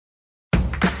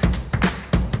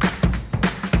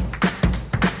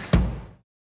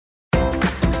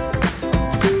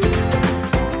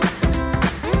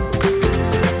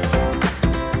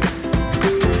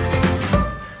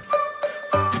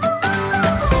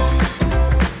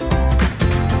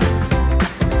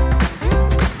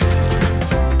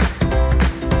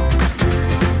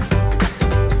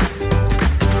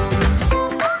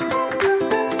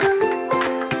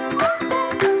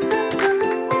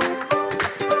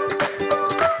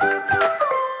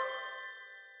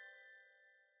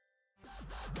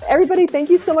everybody, thank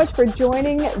you so much for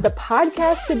joining the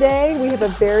podcast today. We have a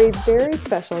very, very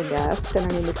special guest,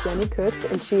 and her name is Jenny Lutz,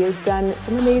 and she has done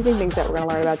some amazing things that we're going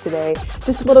to learn about today.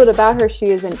 Just a little bit about her. She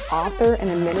is an author and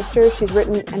a minister. She's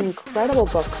written an incredible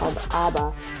book called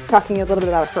Abba, talking a little bit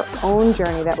about her own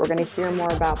journey that we're going to hear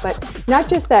more about. But not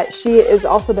just that, she is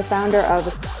also the founder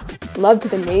of Love to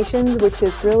the Nations, which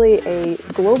is really a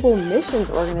global missions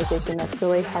organization that's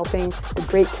really helping the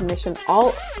Great Commission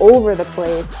all over the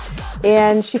place.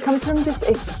 And she comes from just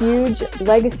a huge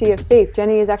legacy of faith.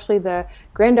 Jenny is actually the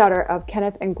granddaughter of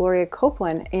Kenneth and Gloria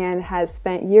Copeland and has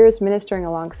spent years ministering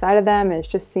alongside of them and has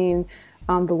just seen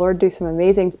the Lord do some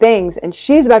amazing things. And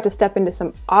she's about to step into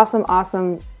some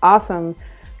awesome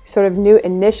sort of new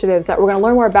initiatives that we're going to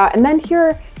learn more about. And then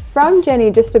hear from Jenny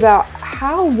just about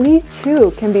how we too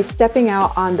can be stepping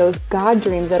out on those God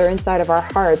dreams that are inside of our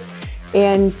hearts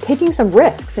and taking some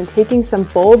risks and taking some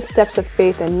bold steps of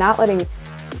faith and not letting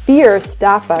fear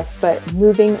stop us, but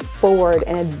moving forward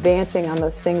and advancing on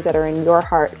those things that are in your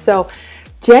heart. So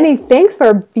Jenny, thanks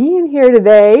for being here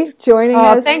today, joining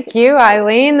us. Oh, thank you,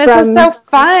 Eileen. This is so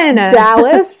fun.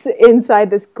 Dallas, inside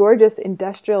this gorgeous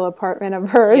industrial apartment of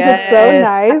hers. Yes.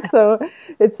 It's so nice. So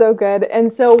it's so good.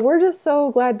 And so we're just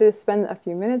so glad to spend a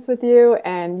few minutes with you.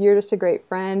 And you're just a great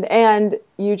friend. And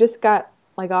you just got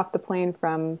off the plane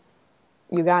from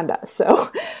Uganda. So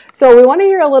we want to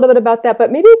hear a little bit about that.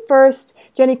 But maybe first,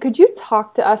 Jenny, could you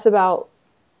talk to us about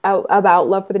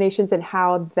Love for the Nations and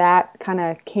how that kind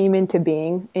of came into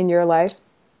being in your life?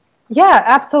 Yeah,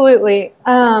 absolutely.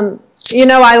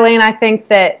 Eileen, I think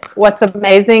that what's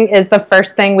amazing is the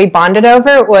first thing we bonded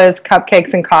over was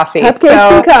cupcakes and coffee. And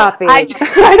coffee.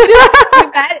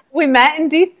 We met in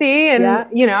D.C. and,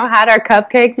 had our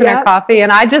cupcakes and our coffee.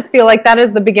 And I just feel like that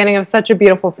is the beginning of such a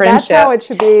beautiful friendship. That's how it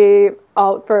should be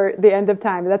all for the end of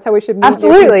time. That's how we should meet.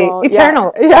 Absolutely. People.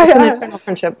 Eternal. Yeah. It's an eternal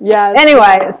friendship. Yeah.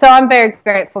 Anyway, so I'm very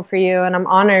grateful for you and I'm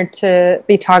honored to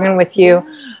be talking with you.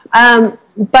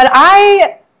 But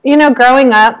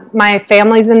growing up, my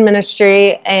family's in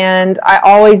ministry, and I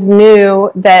always knew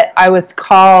that I was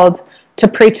called to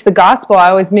preach the gospel. I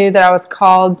always knew that I was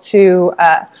called to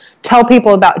tell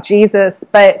people about Jesus.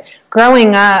 But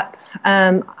growing up,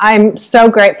 I'm so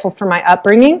grateful for my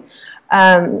upbringing.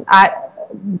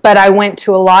 But I went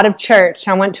to a lot of church.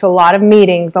 I went to a lot of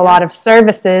meetings, a lot of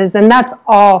services, and that's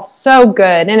all so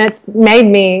good. And it's made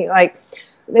me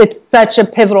it's such a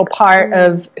pivotal part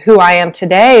of who I am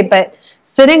today. But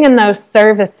sitting in those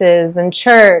services and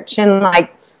church and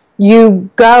you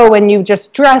go and you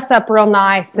just dress up real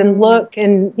nice and look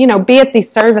and, be at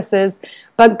these services.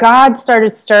 But God started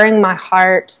stirring my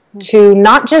heart to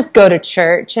not just go to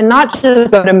church and not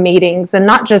just go to meetings and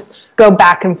not just go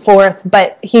back and forth,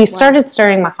 but He started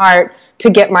stirring my heart to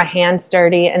get my hands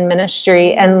dirty in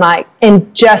ministry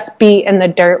and just be in the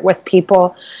dirt with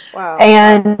people. Wow.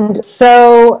 And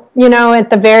so, at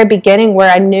the very beginning where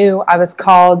I knew I was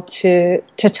called to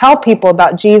tell people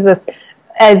about Jesus,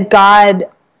 as God,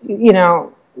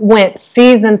 went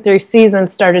season through season,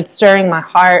 started stirring my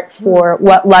heart for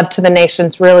what Love to the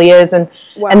Nations really is and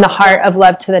the heart of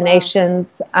Love to the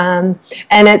Nations. And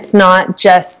it's not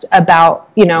just about,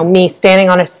 me standing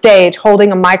on a stage,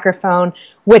 holding a microphone,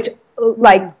 which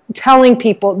telling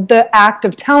people, the act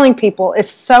of telling people is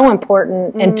so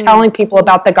important in telling people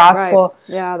about the gospel.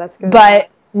 Right. Yeah, that's good. But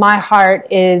my heart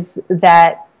is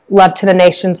that Love to the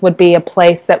Nations would be a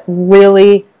place that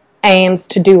really aims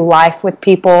to do life with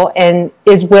people and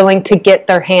is willing to get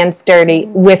their hands dirty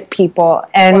with people.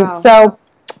 And so,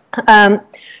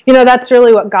 that's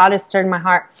really what God has stirred my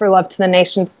heart for Love to the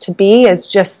Nations to be, is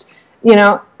just,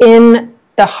 in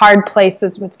the hard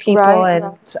places with people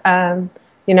and,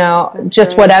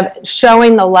 just whatever,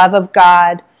 showing the love of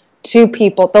God to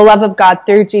people, the love of God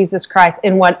through Jesus Christ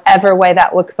in whatever way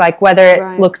that looks like, whether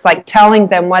it looks like telling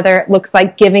them, whether it looks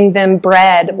like giving them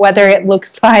bread, whether it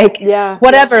looks like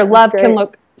whatever. Love can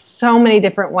look so many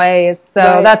different ways.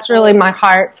 So that's really my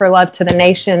heart for Love to the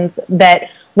Nations, that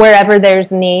wherever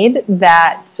there's need,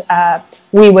 that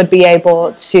we would be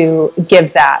able to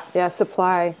give that. Yeah,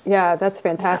 supply. Yeah, that's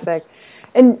fantastic.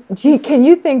 And can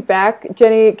you think back,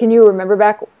 Jenny, can you remember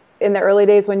back in the early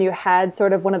days when you had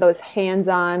sort of one of those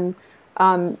hands-on,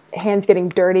 hands getting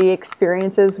dirty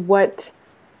experiences, what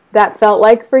that felt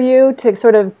like for you to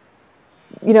sort of,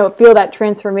 feel that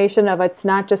transformation of it's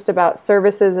not just about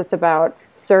services, it's about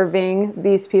serving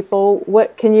these people?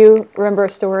 What, can you remember a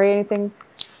story, anything?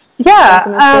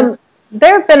 Yeah,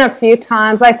 there have been a few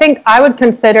times. I think I would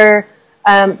consider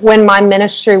when my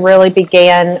ministry really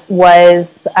began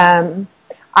was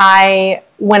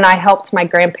when I helped my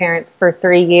grandparents for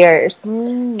 3 years,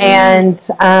 and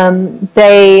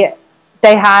they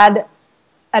had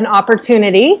an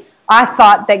opportunity. I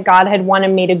thought that God had wanted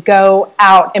me to go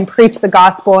out and preach the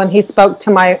gospel, and he spoke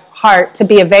to my heart to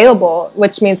be available,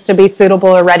 which means to be suitable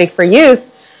or ready for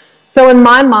use. So in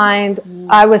my mind,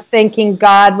 I was thinking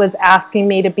God was asking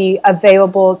me to be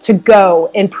available to go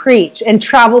and preach and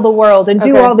travel the world and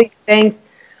do all these things.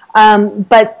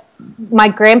 But my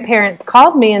grandparents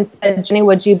called me and said, Jenny,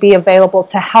 would you be available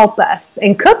to help us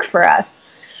and cook for us?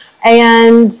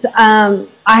 And I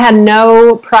had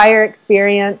no prior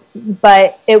experience,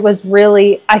 but it was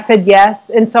really, I said yes.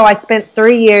 And so I spent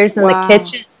 3 years in the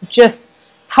kitchen just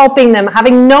helping them,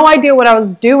 having no idea what I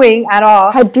was doing at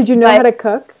all. Did you know how to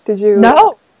cook? Did you?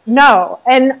 No.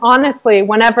 And honestly,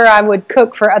 whenever I would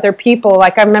cook for other people,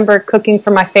 like I remember cooking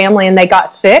for my family and they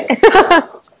got sick.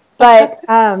 But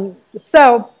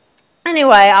so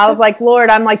anyway, I was like, Lord,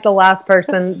 I'm like the last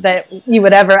person that you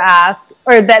would ever ask,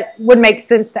 or that would make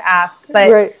sense to ask.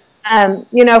 But,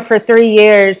 for 3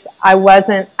 years, I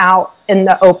wasn't out in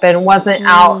the open, wasn't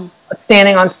out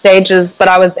standing on stages, but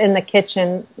I was in the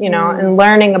kitchen, and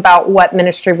learning about what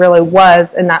ministry really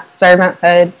was and that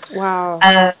servanthood. Wow.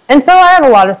 And so I have a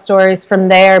lot of stories from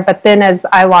there. But then as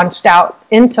I launched out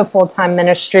into full-time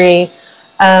ministry,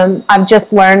 I've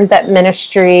just learned that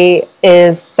ministry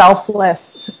is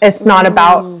selfless. It's not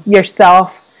about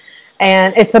yourself,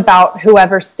 and it's about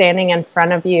whoever's standing in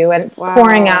front of you, and it's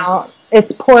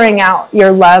pouring out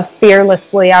your love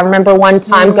fearlessly. I remember one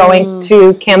time going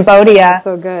to Cambodia. That's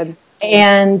so good.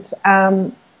 And,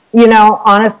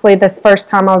 honestly, this first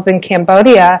time I was in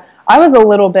Cambodia, I was a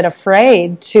little bit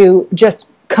afraid to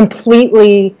just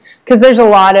completely, because there's a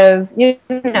lot of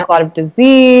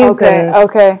disease.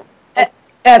 Okay.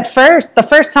 At first, the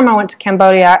first time I went to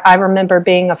Cambodia, I remember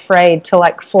being afraid to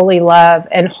like fully love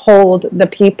and hold the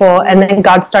people. And then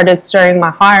God started stirring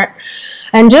my heart,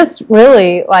 and just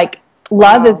really like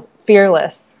love is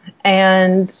fearless.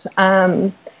 And,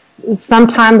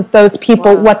 sometimes those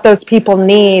people, what those people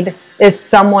need is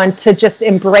someone to just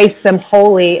embrace them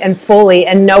wholly and fully,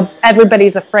 and know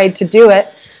everybody's afraid to do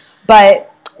it.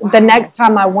 But the next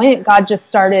time I went, God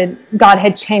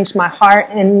had changed my heart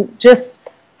and just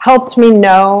helped me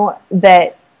know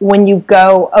that when you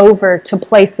go over to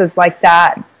places like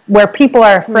that, where people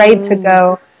are afraid to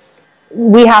go,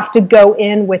 we have to go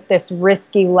in with this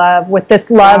risky love, with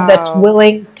this love that's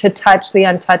willing to touch the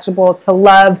untouchable, to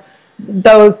love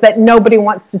those that nobody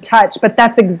wants to touch, but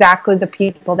that's exactly the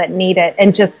people that need it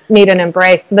and just need an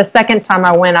embrace. So the second time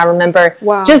I went, I remember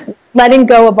just letting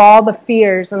go of all the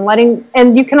fears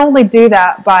and you can only do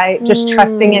that by just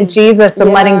trusting in Jesus and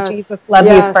letting Jesus love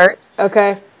you first.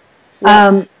 Okay.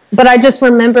 But I just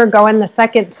remember going the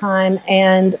second time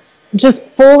and just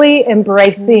fully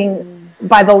embracing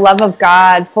by the love of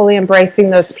God, fully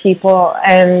embracing those people.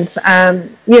 And,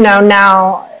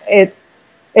 now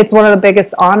it's one of the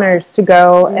biggest honors to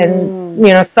go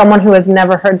and, someone who has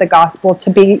never heard the gospel, to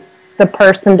be the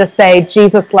person to say,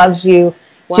 Jesus loves you.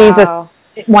 Jesus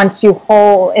wants you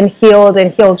whole and healed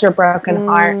and heals your broken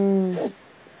heart.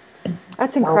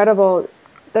 That's incredible.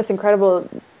 That's incredible.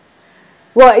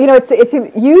 Well,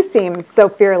 you seem so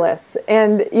fearless,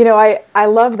 and, I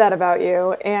love that about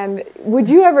you. And would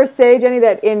you ever say, Jenny,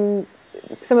 that in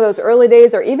some of those early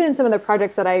days, or even in some of the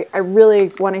projects that I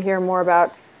really want to hear more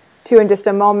about too in just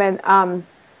a moment,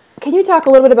 can you talk a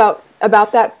little bit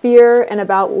about that fear and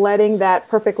about letting that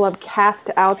perfect love cast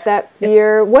out that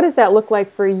fear? What does that look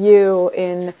like for you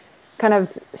in kind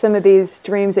of some of these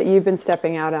dreams that you've been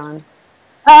stepping out on?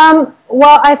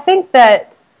 Well, I think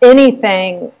that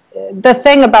the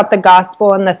thing about the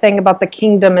gospel and the thing about the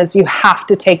kingdom is you have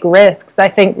to take risks. I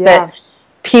think that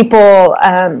people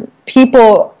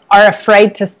are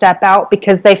afraid to step out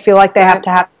because they feel like they have to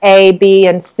have A, B,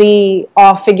 and C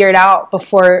all figured out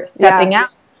before stepping out.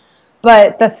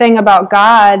 But the thing about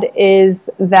God is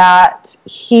that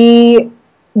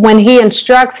when he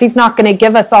instructs, he's not going to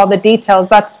give us all the details.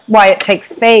 That's why it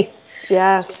takes faith.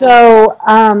 Yeah. So,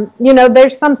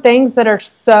 there's some things that are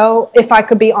so, if I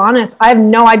could be honest, I have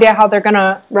no idea how they're going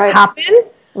to happen.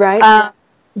 Right.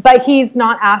 But he's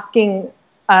not asking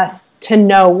us to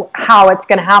know how it's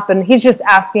going to happen. He's just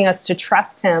asking us to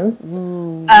trust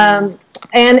him. And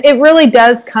it really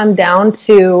does come down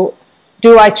to,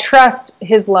 do I trust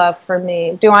his love for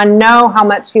me? Do I know how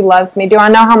much he loves me? Do I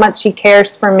know how much he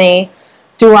cares for me?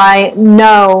 Do I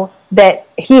know that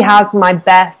he has my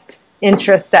best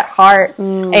interest at heart?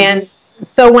 And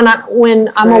so when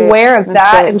I'm aware of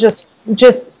that and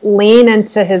just lean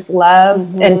into his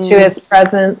love and to his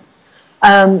presence,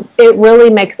 it really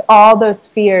makes all those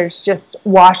fears just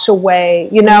wash away.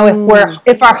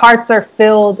 If our hearts are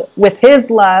filled with his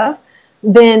love,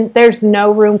 then there's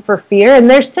no room for fear. And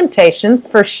there's temptations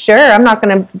for sure. I'm not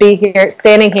going to be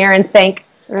standing here and think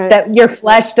that your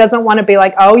flesh doesn't want to be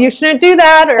like, oh, you shouldn't do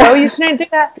that, or oh, you shouldn't do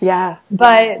that. Yeah.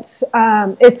 But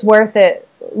it's worth it.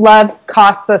 Love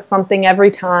costs us something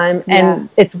every time, and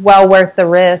it's well worth the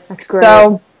risk.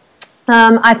 So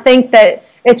I think that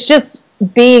it's just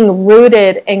being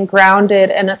rooted and grounded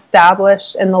and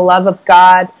established in the love of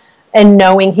God, and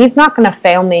knowing He's not going to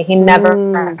fail me. He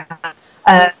never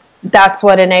has. That's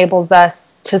what enables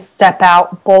us to step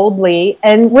out boldly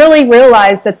and really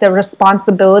realize that the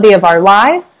responsibility of our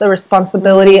lives, the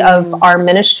responsibility of our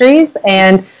ministries,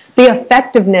 and the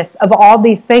effectiveness of all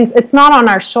these things, it's not on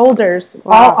our shoulders.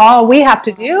 All we have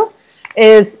to do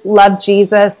is love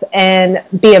Jesus and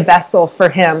be a vessel for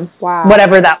Him,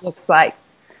 whatever that looks like.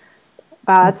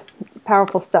 Wow, that's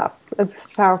powerful stuff.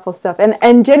 That's powerful stuff.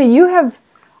 And Jenny, you have,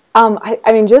 I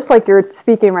mean, just like you're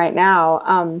speaking right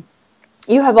now,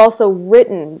 you have also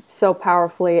written so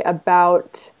powerfully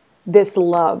about this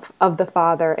love of the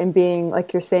Father and being,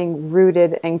 like you're saying,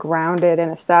 rooted and grounded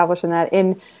and established in that.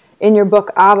 In your book,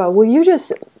 Abba, will you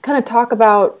just kind of talk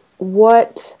about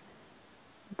what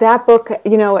that book,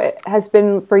 it has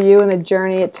been for you and the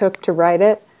journey it took to write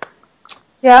it?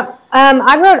 Yeah,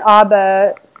 I wrote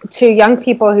Abba to young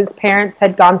people whose parents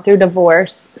had gone through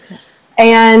divorce.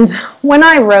 And when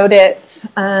I wrote it,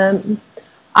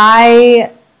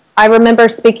 I remember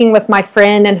speaking with my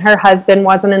friend, and her husband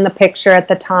wasn't in the picture at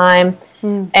the time,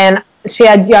 and she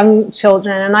had young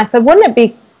children. And I said, wouldn't it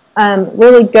be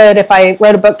really good if I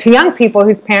wrote a book to young people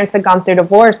whose parents had gone through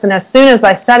divorce? And as soon as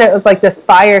I said it, it was like this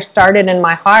fire started in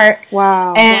my heart.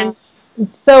 Wow. And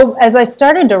so as I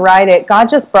started to write it, God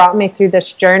just brought me through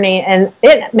this journey, and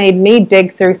it made me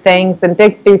dig through things in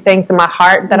my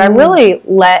heart that I really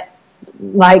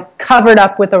covered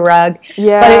up with a rug.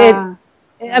 Yeah.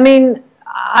 But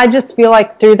I just feel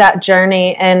like through that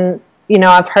journey, and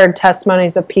I've heard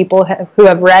testimonies of people who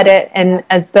have read it, and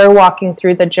as they're walking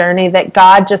through the journey, that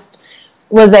God just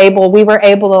we were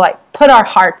able to put our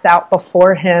hearts out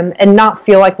before Him and not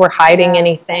feel like we're hiding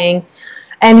anything.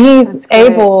 And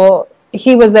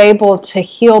He was able to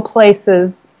heal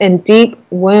places and deep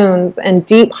wounds and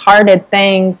deep-hearted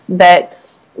things that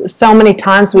so many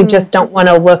times we just don't want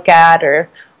to look at or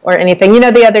anything.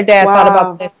 The other day I thought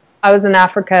about this. I was in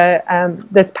Africa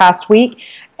this past week,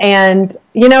 and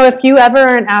if you ever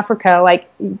are in Africa,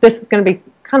 this is going to be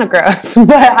kind of gross,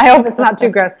 but I hope it's not too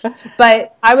gross.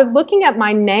 But I was looking at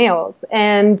my nails,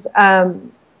 and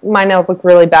my nails look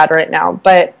really bad right now,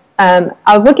 but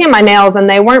I was looking at my nails, and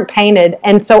they weren't painted,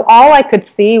 and so all I could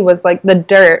see was the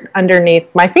dirt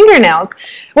underneath my fingernails,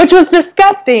 which was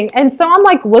disgusting. And so I'm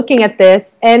looking at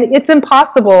this, and it's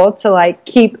impossible to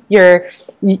keep your,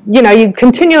 you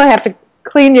continually have to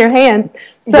clean your hands.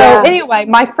 So anyway,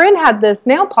 my friend had this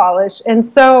nail polish, and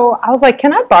so I was like,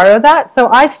 can I borrow that? So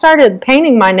I started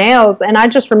painting my nails, and I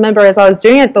just remember as I was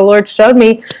doing it, the Lord showed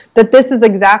me that this is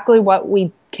exactly what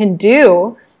we can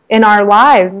do in our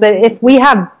lives, that if we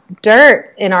have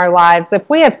dirt in our lives, if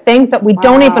we have things that we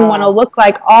don't even want to look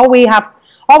like, all we have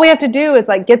to do is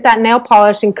get that nail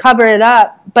polish and cover it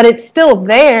up, but it's still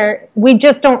there. We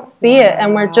just don't see it,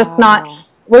 and we're just not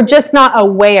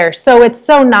aware. So it's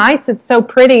so nice, it's so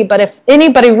pretty, but if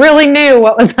anybody really knew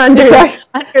what was under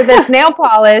this nail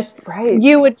polish,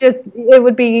 it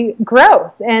would be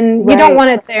gross, and you don't want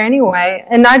it there anyway.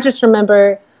 And I just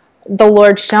remember the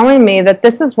Lord showing me that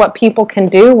this is what people can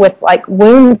do with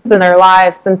wounds in their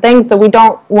lives and things that we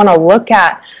don't want to look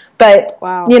at. But,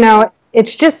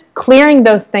 it's just clearing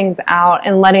those things out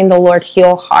and letting the Lord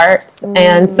heal hearts.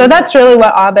 And so that's really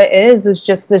what Abba is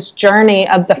just this journey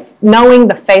of knowing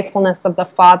the faithfulness of the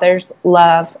Father's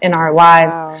love in our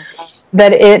lives.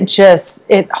 That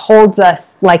it holds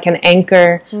us like an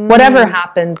anchor, whatever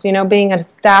happens, being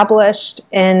established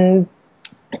in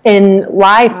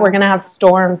life. We're going to have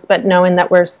storms, but knowing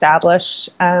that we're established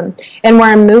and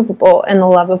we're immovable in the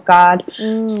love of God.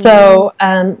 So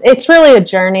it's really a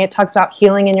journey. It talks about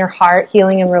healing in your heart,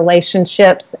 healing in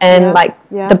relationships, and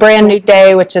the brand new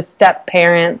day, which is step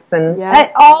parents, and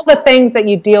all the things that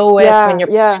you deal with when your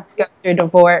parents go through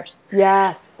divorce.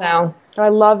 So I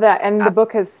love that. And the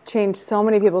book has changed so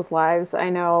many people's lives. I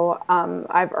know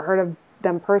I've heard of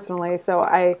them personally, so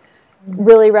I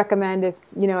really recommend, if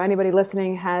anybody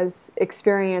listening has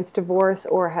experienced divorce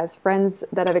or has friends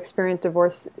that have experienced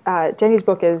divorce, Jenny's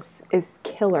book is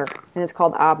killer, and it's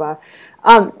called Abba.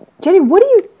 Jenny, what do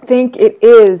you think it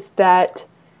is that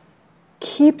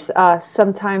keeps us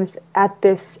sometimes at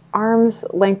this arm's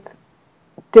length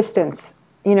distance,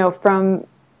 from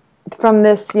from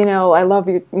this, I love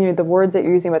the words that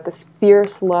you're using about this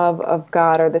fierce love of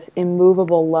God, or this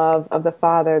immovable love of the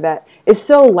Father that is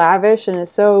so lavish and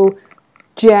is so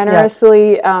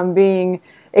generously being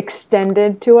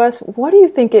extended to us. What do you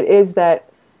think it is that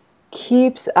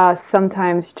keeps us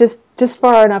sometimes just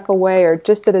far enough away or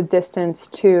just at a distance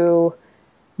to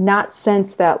not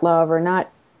sense that love or not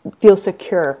feel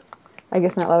secure? I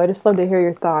guess not love. I just love to hear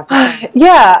your thoughts.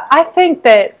 Yeah, I think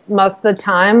that most of the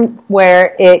time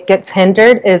where it gets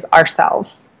hindered is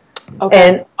ourselves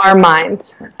and our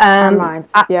minds. Our minds.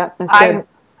 Yeah, that's good.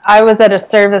 I was at a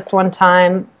service one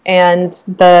time, and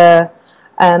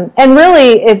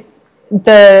really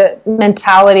the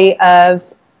mentality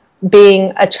of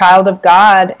being a child of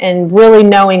God and really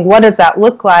knowing what does that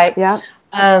look like. Yeah.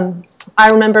 I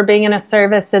remember being in a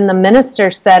service and the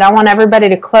minister said, I want everybody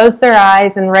to close their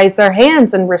eyes and raise their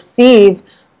hands and receive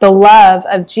the love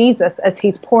of Jesus as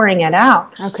he's pouring it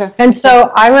out. Okay. And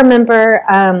so I remember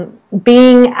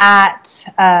being at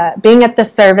the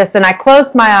service, and I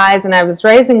closed my eyes and I was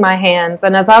raising my hands,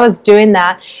 and as I was doing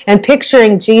that and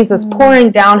picturing Jesus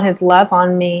pouring down his love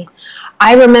on me,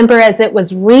 I remember as it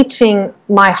was reaching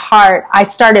my heart, I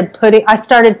started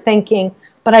thinking,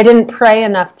 but I didn't pray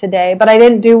enough today, but I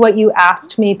didn't do what you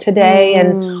asked me today,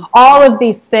 and all of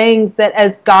these things that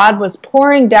as God was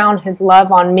pouring down his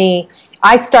love on me,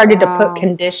 I started to put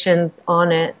conditions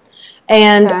on it.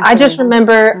 And I just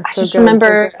remember,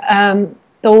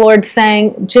 the Lord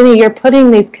saying, Jenny, you're putting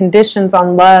these conditions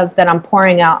on love that I'm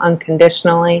pouring out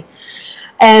unconditionally.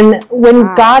 And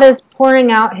when God is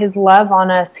pouring out his love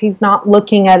on us, he's not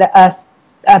looking at us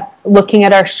looking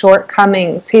at our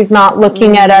shortcomings. He's not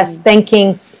looking at us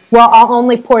thinking, well, I'll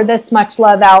only pour this much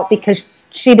love out because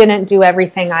she didn't do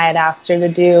everything I had asked her to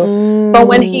do. But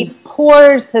when he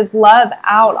pours his love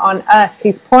out on us,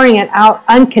 he's pouring it out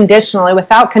unconditionally,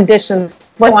 without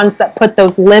conditions. We're the ones that put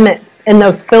those limits and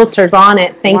those filters on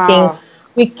it, thinking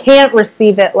we can't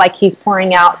receive it like he's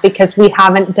pouring out because we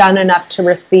haven't done enough to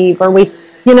receive. Or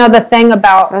the thing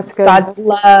about God's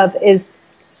love is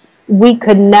we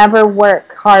could never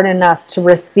work hard enough to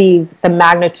receive the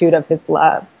magnitude of his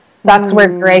love. That's where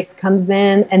grace comes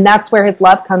in, and that's where his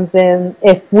love comes in.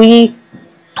 If we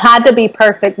had to be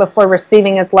perfect before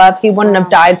receiving his love, he wouldn't have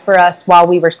died for us while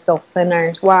we were still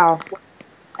sinners. Wow.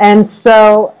 And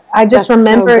so I just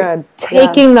remember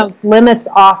taking those limits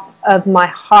off of my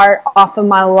heart, off of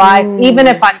my life, even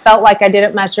if I felt like I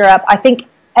didn't measure up. I think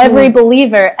every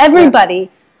believer, everybody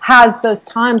has those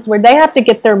times where they have to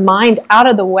get their mind out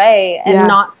of the way and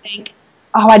not think,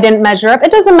 oh, I didn't measure up.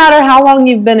 It doesn't matter how long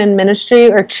you've been in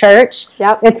ministry or church.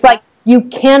 It's like you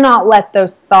cannot let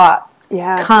those thoughts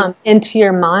come into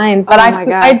your mind. But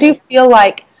I do feel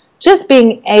like just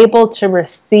being able to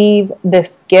receive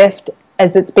this gift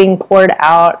as it's being poured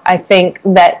out, I think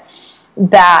that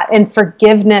and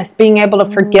forgiveness, being able to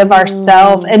forgive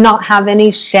ourselves and not have any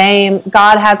shame.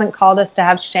 God hasn't called us to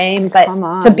have shame, but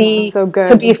to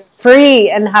be free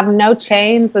and have no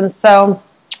chains. And so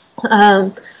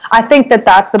I think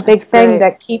that's a big thing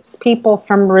that keeps people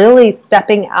from really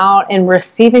stepping out and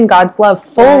receiving God's love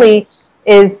fully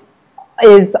is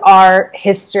our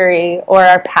history or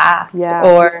our past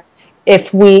or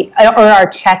our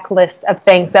checklist of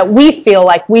things that we feel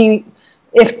like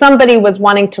if somebody was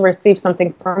wanting to receive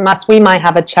something from us, we might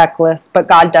have a checklist, but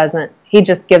God doesn't. He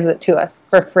just gives it to us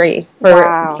for free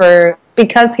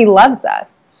because he loves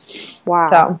us. Wow.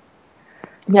 So,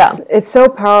 yeah. It's so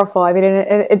powerful. I mean,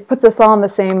 it puts us all on the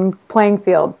same playing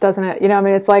field, doesn't it?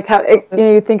 It's like how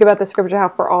you think about the scripture, how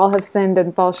for all have sinned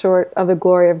and fall short of the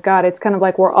glory of God. It's kind of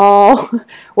like we're all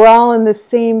in the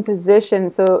same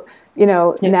position. So,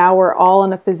 now we're all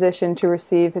in a position to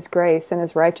receive his grace and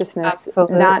his righteousness,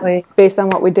 not based on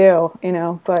what we do,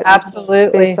 but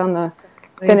based on the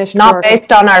finished not work.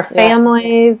 Based on our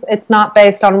families. It's not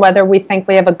based on whether we think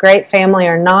we have a great family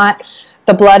or not.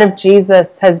 The blood of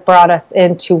Jesus has brought us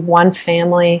into one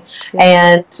family,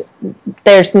 and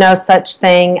there's no such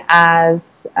thing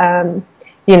as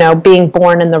being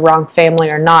born in the wrong family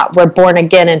or not. We're born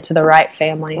again into the right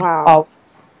family. Wow.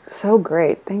 Always. So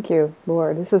great. Thank you,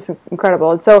 Lord. This is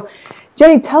incredible. And so,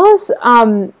 Jenny, tell us,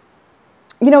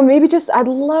 maybe I'd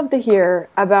love to hear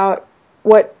about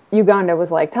what Uganda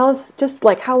was like. Tell us just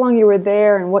like how long you were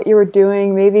there and what you were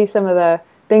doing, maybe some of the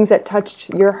things that touched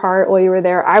your heart while you were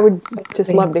there. I would just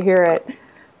love to hear it.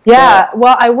 Yeah,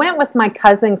 well, I went with my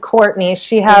cousin Courtney.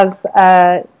 She has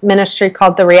a ministry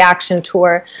called the Reaction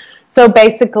Tour. So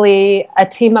basically, a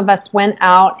team of us went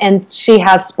out, and she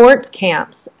has sports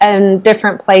camps in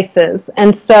different places.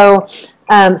 And so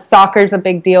Soccer's a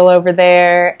big deal over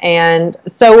there. And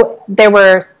so there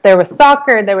was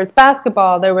soccer, there was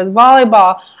basketball, there was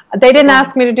volleyball. They didn't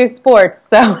ask me to do sports,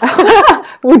 so.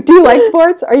 Well, do you like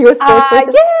sports? Are you a sports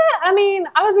person? Yeah, I mean,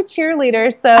 I was a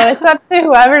cheerleader, so it's up to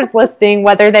whoever's listening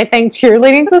whether they think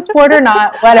cheerleading's a sport or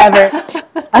not, whatever.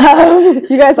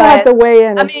 You guys will have to weigh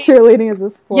in if cheerleading is a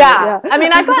sport. Yeah, I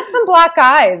mean, I got some black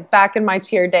eyes back in my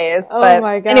cheer days, but oh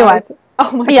my God. Anyway.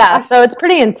 Oh my yeah, gosh. so it's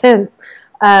pretty intense.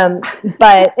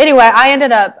 But anyway,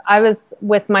 I was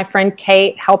with my friend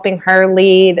Kate, helping her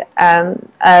lead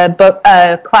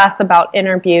a class about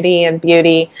inner beauty and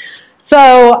beauty.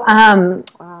 So and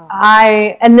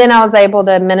then I was able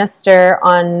to minister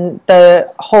on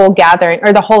the whole gathering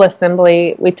or the whole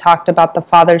assembly. We talked about the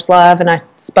Father's love, and I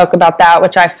spoke about that,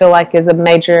 which I feel like is a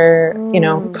major,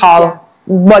 call. Yeah.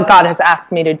 What God has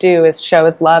asked me to do is show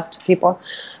His love to people.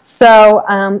 So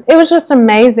it was just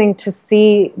amazing to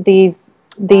see these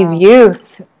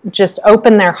youth just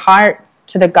open their hearts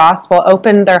to the gospel,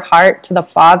 open their heart to the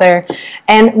Father,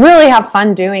 and really have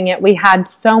fun doing it. We had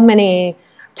so many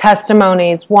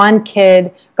testimonies. One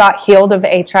kid got healed of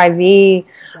HIV,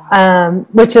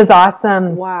 which is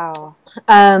awesome. Wow.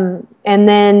 And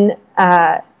then,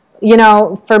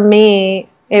 for me,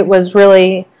 it was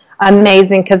really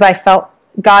amazing because I felt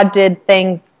God did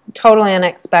things totally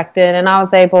unexpected, and I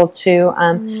was able to,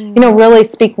 really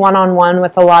speak one-on-one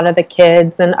with a lot of the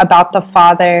kids and about the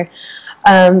Father.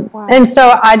 Wow. And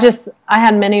so I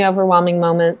had many overwhelming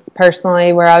moments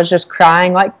personally where I was just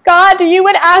crying, like, God, you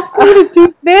would ask me to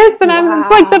do this, and it's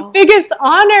like the biggest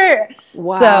honor.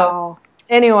 Wow. So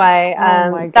anyway,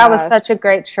 that was such a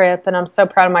great trip, and I'm so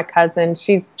proud of my cousin.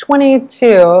 She's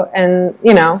 22 and,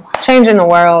 changing the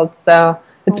world, so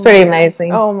it's pretty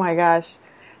amazing. Oh my gosh.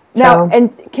 Now,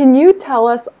 and can you tell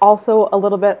us also a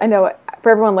little bit, I know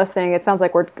for everyone listening, it sounds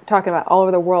like we're talking about all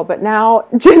over the world, but now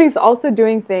Jenny's also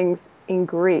doing things in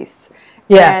Greece.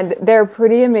 Yes. And they're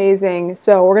pretty amazing.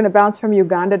 So we're going to bounce from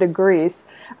Uganda to Greece.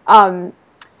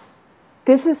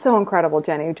 This is so incredible,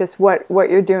 Jenny, just what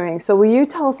you're doing. So will you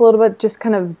tell us a little bit just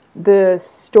kind of the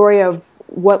story of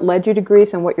what led you to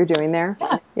Greece and what you're doing there?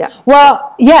 Yeah.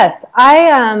 Well, yes.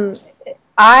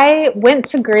 I went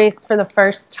to Greece for the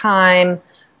first time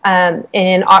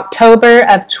in October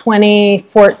of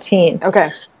 2014.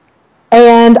 Okay.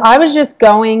 And I was just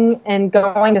going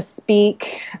to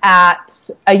speak at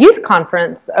a youth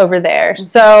conference over there.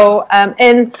 So,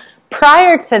 and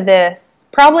prior to this,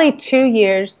 probably 2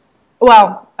 years,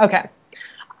 well, okay.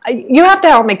 You have to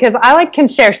help me because I can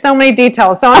share so many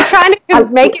details. So I'm trying to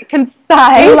make it concise.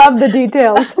 I love the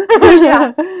details.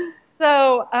 Yeah.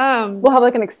 So we'll have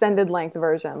an extended length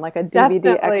version, like a DVD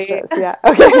definitely. extras. Yeah.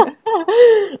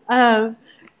 Okay.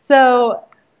 So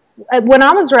when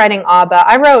I was writing Abba,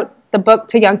 I wrote the book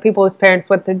to young people whose parents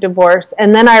went through divorce,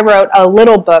 and then I wrote a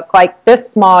little book like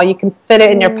this small. You can fit it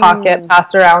in your pocket,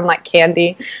 pass around like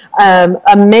candy.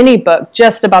 A mini book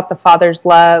just about the Father's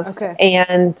love. Okay.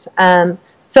 And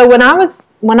so when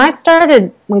God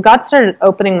started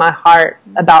opening my heart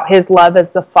about His love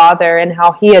as the Father and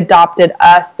how He adopted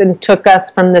us and took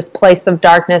us from this place of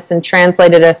darkness and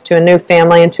translated us to a new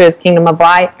family into His kingdom of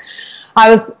light,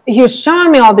 He was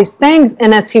showing me all these things,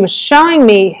 and as He was showing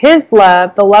me His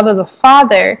love, the love of the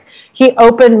Father, He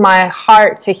opened my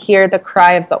heart to hear the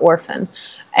cry of the orphan.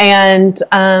 And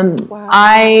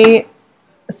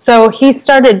So He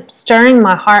started stirring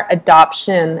my heart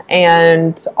adoption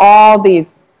and all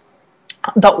these,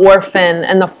 the orphan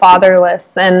and the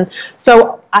fatherless. And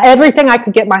so everything I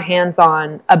could get my hands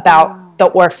on about the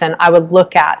orphan, I would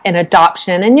look at in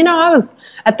adoption. And, I was,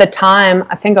 at the time,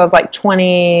 I think I was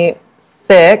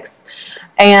 26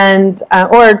 and,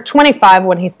 or 25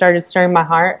 when He started stirring my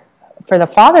heart for the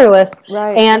fatherless.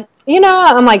 Right. And,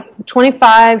 I'm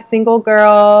 25, single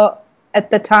girl at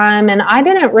the time. And I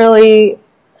didn't really...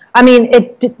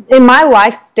 in my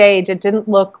life stage, it didn't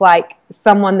look like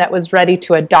someone that was ready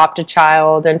to adopt a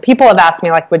child. And people have asked me,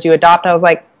 would you adopt? I was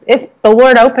like, if the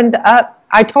Lord opened up,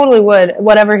 I totally would,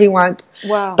 whatever He wants.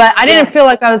 Wow. But I didn't feel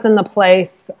like I was in the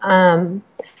place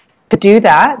to do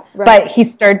that. Right. But He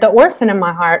stirred the orphan in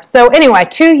my heart. So anyway,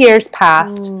 2 years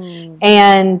passed,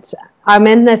 and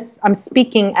I'm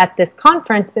speaking at this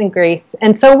conference in Greece.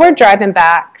 And so we're driving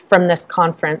back from this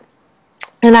conference.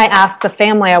 And I asked the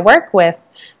family I work with,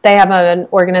 they have an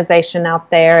organization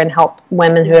out there and help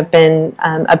women who have been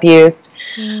abused.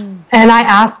 And I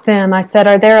asked them, I said,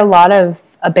 are there a lot of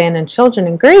abandoned children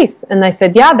in Greece? And they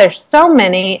said, yeah, there's so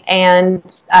many, and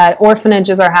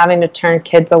orphanages are having to turn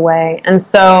kids away. And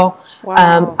so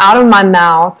out of my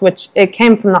mouth, which it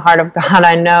came from the heart of God,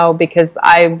 I know, because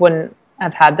I wouldn't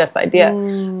have had this idea.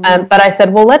 But I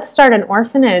said, well, let's start an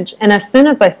orphanage. And as soon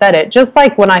as I said it, just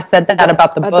like when I said that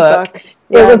about the book.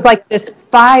 It was like this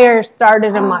fire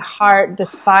started in my heart,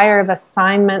 this fire of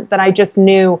assignment that I just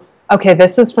knew, okay,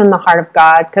 this is from the heart of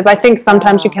God. Because I think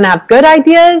sometimes you can have good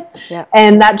ideas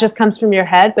and that just comes from your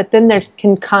head. But then there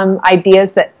can come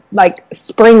ideas that like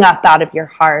spring up out of your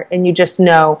heart. And you just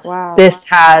know this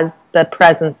has the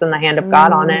presence and the hand of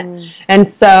God on it. And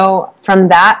so from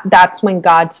that, that's when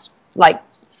God's like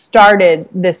started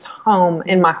this home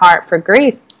in my heart for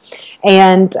Greece.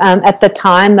 And at the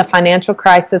time, the financial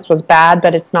crisis was bad,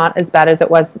 but it's not as bad as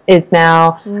is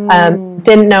now.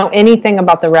 Didn't know anything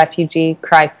about the refugee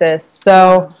crisis.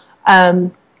 So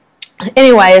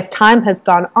anyway, as time has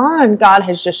gone on, God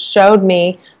has just showed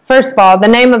me, first of all, the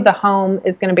name of the home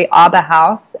is going to be Abba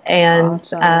House. And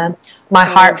my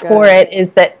heart for it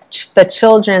is that the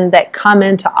children that come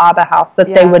into Abba House,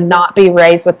 that they would not be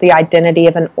raised with the identity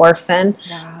of an orphan,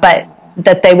 but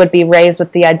that they would be raised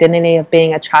with the identity of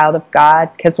being a child of God.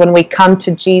 Because when we come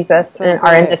to Jesus and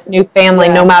are in this new family,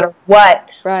 no matter what,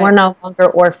 we're no longer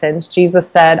orphans.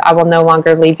 Jesus said, I will no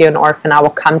longer leave you an orphan. I will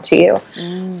come to you.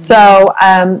 So,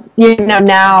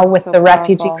 now with the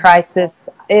refugee crisis,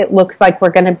 it looks like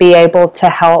we're going to be able to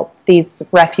help these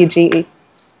refugee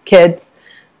kids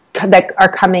that are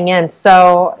coming in.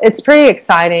 So it's pretty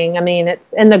exciting. I mean,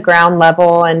 it's in the ground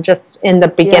level and just in the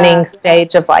beginning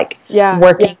stage of like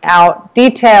working out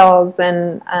details.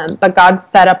 And but God's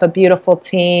set up a beautiful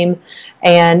team,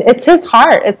 and it's His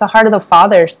heart. It's the heart of the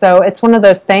Father. So it's one of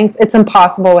those things. It's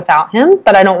impossible without Him,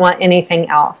 but I don't want anything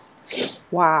else.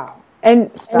 Wow.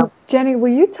 And Jenny,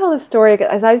 will you tell the story?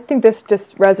 Because I think this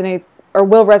just resonates or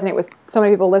will resonate with so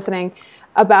many people listening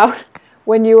about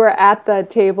when you were at the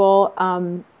table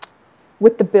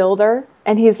with the builder,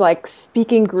 and he's like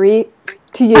speaking Greek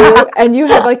to you, and you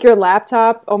have like your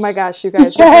laptop. Oh my gosh, you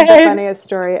guys, this is the funniest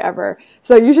story ever.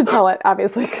 So you should tell it,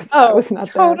 obviously, because I was not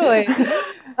totally.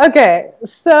 Okay,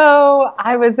 so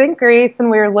I was in Greece, and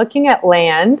we were looking at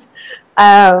land,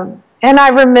 and I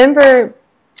remember,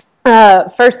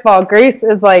 first of all, Greece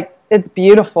is like, it's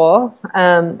beautiful,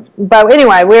 but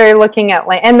anyway, we were looking at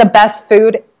land, and the best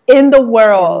food in the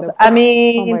world. I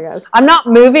mean, oh my gosh. I'm not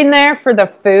moving there for the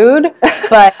food,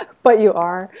 but but you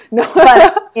are. No.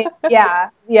 But yeah,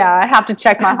 I have to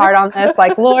check my heart on this.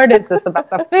 Like, Lord, is this about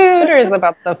the food or is it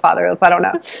about the fatherless? I don't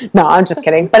know. No, I'm just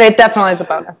kidding. But it definitely is a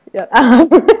bonus.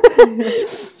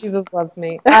 Jesus loves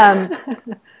me.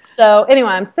 So anyway,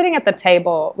 I'm sitting at the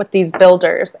table with these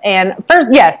builders, and first,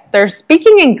 yes, they're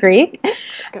speaking in Greek,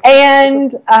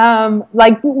 and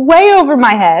like way over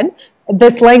my head,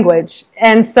 this language.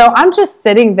 And so I'm just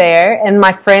sitting there, and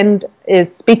my friend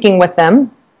is speaking with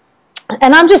them,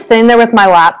 and I'm just sitting there with my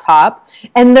laptop,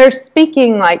 and they're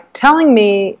speaking, like telling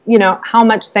me, how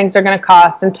much things are going to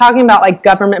cost, and talking about like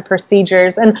government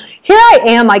procedures. And here I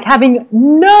am, like having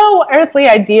no earthly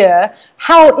idea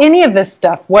how any of this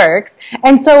stuff works.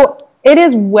 And so it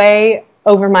is way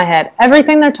over my head.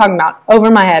 Everything they're talking about, over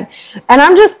my head. And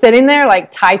I'm just sitting there like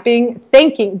typing,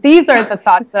 thinking, these are the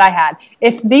thoughts that I had.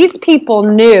 If these people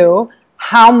knew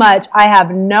how much I have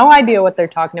no idea what they're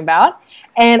talking about,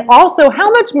 and also how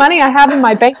much money I have in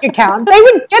my bank account, they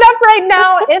would get up right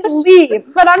now and leave.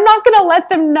 But I'm not going to let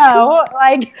them know.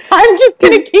 Like, I'm just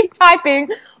going to keep typing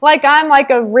like I'm like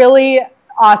a really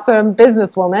awesome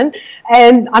businesswoman.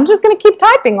 And I'm just going to keep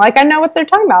typing like I know what they're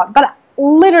talking about. But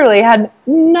literally had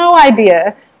no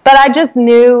idea, but I just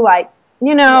knew, like,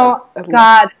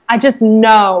 God, I just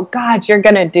know, God, you're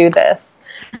gonna do this.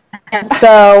 And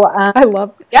so I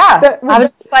love, I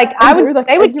was just like,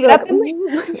 they would get up and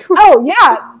leave. Oh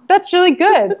yeah, that's really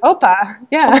good, Opa,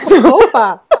 yeah,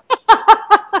 Opa.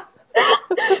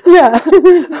 Yeah.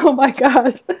 Oh my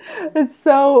gosh, it's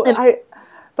so.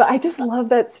 But I just love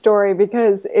that story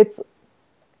because it's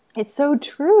so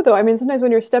true, though. I mean, sometimes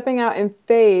when you're stepping out in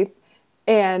faith,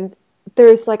 and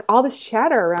there's like all this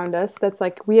chatter around us that's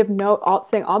like we have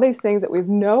saying all these things that we have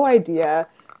no idea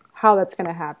how that's going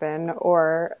to happen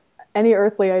or any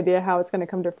earthly idea how it's going to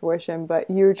come to fruition, but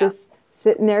you're just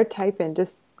sitting there typing,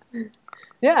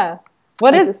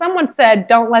 someone said,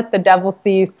 don't let the devil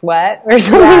see you sweat or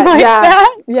something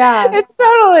that. Yeah. It's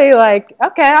totally like,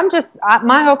 okay,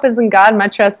 my hope is in God, my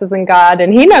trust is in God,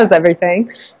 and He knows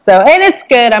everything. So, and it's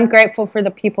good. I'm grateful for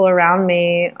the people around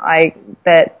me, like,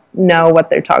 that know what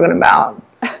they're talking about.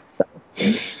 So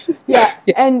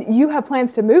And you have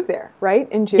plans to move there,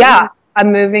 right? In June? Yeah,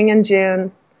 I'm moving in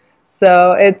June.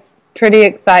 So it's pretty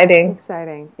exciting.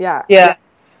 Yeah.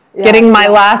 Getting my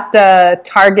last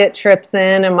Target trips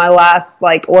in and my last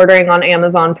like ordering on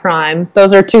Amazon Prime.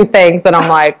 Those are two things that I'm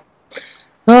like,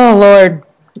 oh Lord,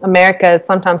 America is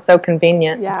sometimes so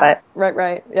convenient. Yeah. But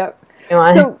Right. Yep.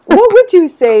 anyway. So what would you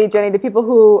say, Jenny, to people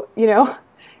who,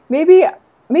 maybe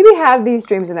have these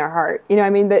dreams in their heart, I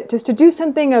mean, that just to do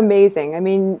something amazing. I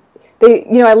mean,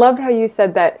 I loved how you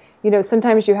said that,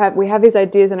 sometimes we have these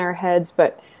ideas in our heads,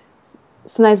 but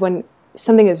sometimes when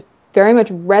something is very much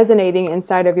resonating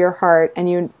inside of your heart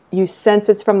and you sense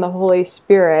it's from the Holy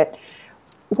Spirit,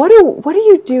 what do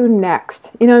you do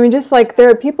next? I mean, just like there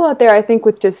are people out there, I think,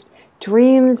 with just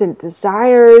dreams and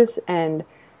desires and,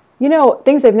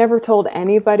 things they've never told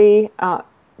anybody,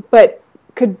 but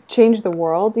could change the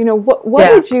world. What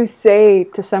would you say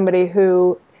to somebody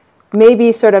who may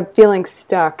be sort of feeling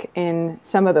stuck in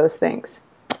some of those things?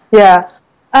 Yeah.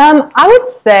 I would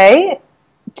say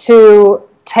to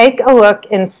take a look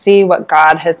and see what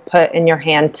God has put in your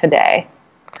hand today.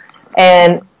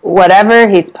 And whatever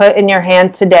he's put in your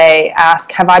hand today,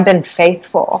 ask, have I been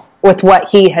faithful with what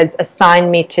he has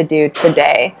assigned me to do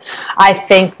today? I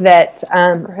think that,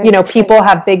 people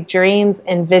have big dreams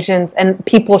and visions, and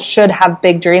people should have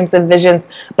big dreams and visions,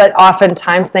 but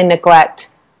oftentimes they neglect,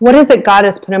 what is it God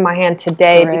has put in my hand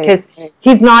today? Right. Because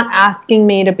he's not asking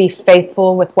me to be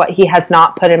faithful with what he has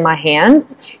not put in my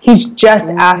hands. He's just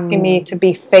asking me to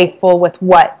be faithful with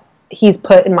what he's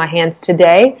put in my hands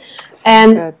today.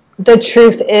 And the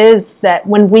truth is that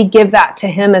when we give that to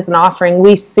him as an offering,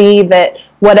 we see that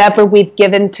whatever we've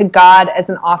given to God as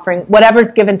an offering,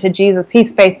 whatever's given to Jesus,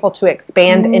 he's faithful to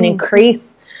expand and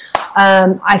increase.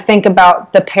 I think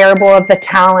about the parable of the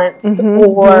talents,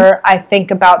 or I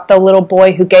think about the little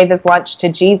boy who gave his lunch to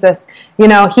Jesus.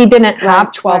 He didn't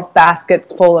have 12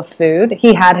 baskets full of food.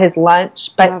 He had his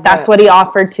lunch, but that's what he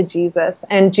offered to Jesus.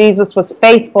 And Jesus was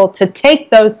faithful to take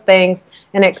those things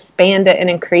and expand it and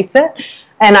increase it.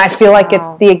 And I feel like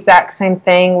it's the exact same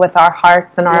thing with our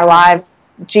hearts and our lives.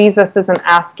 Jesus isn't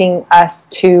asking us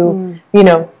to,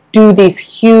 do these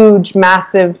huge,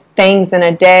 massive things in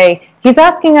a day. He's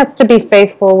asking us to be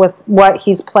faithful with what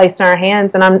he's placed in our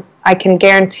hands. And I can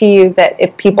guarantee you that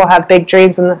if people have big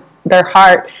dreams in their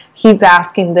heart, he's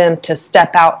asking them to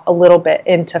step out a little bit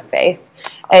into faith.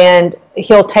 And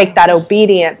he'll take that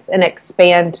obedience and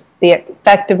expand the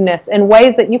effectiveness in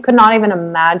ways that you could not even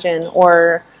imagine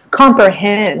or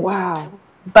comprehend. Wow.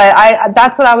 But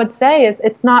that's what I would say is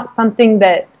it's not something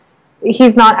that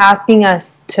he's not asking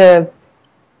us to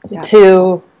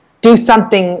do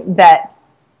something that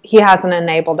he hasn't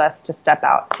enabled us to step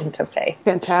out into faith.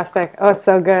 Fantastic. Oh, it's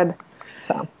so good.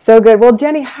 So good. Well,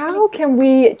 Jenny, how can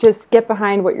we just get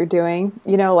behind what you're doing?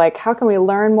 How can we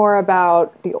learn more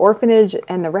about the orphanage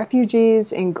and the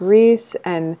refugees in Greece?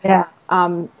 And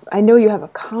I know you have a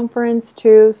conference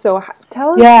too. So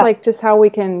tell us just how we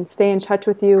can stay in touch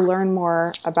with you, learn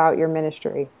more about your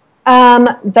ministry.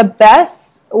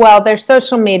 There's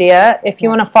social media. If you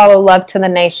want to follow Love to the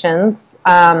Nations,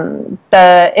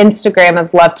 the Instagram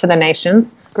is Love to the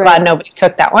Nations. Great. Glad nobody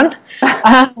took that one.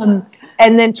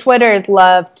 And then Twitter is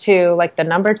Love to, like the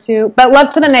number 2. But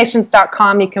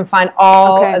lovetothenations.com, you can find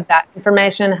all of that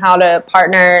information, how to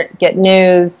partner, get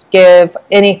news, give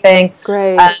anything.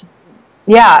 Great.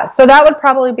 So that would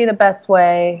probably be the best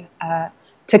way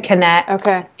to connect.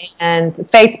 Okay. And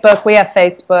Facebook, we have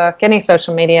Facebook, any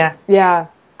social media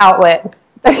outlet.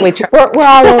 We're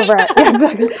all over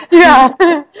it.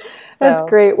 Yeah. That's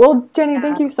great. Well, Jenny,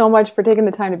 thank you so much for taking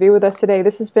the time to be with us today.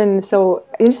 This has been so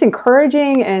just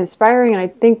encouraging and inspiring, and I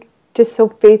think just so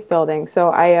faith-building. So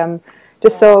I am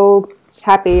just so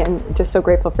happy and just so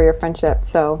grateful for your friendship.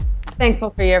 So thankful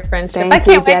for your friendship. Thank I can't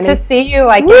you, wait Jenny. to see you.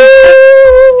 I can't.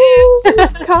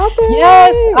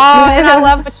 Yes. Oh, and I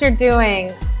love what you're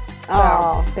doing.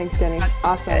 Oh, thanks, Jenny.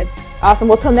 Awesome.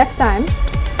 Well, till next time,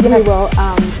 we will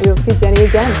see Jenny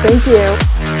again. Thank you.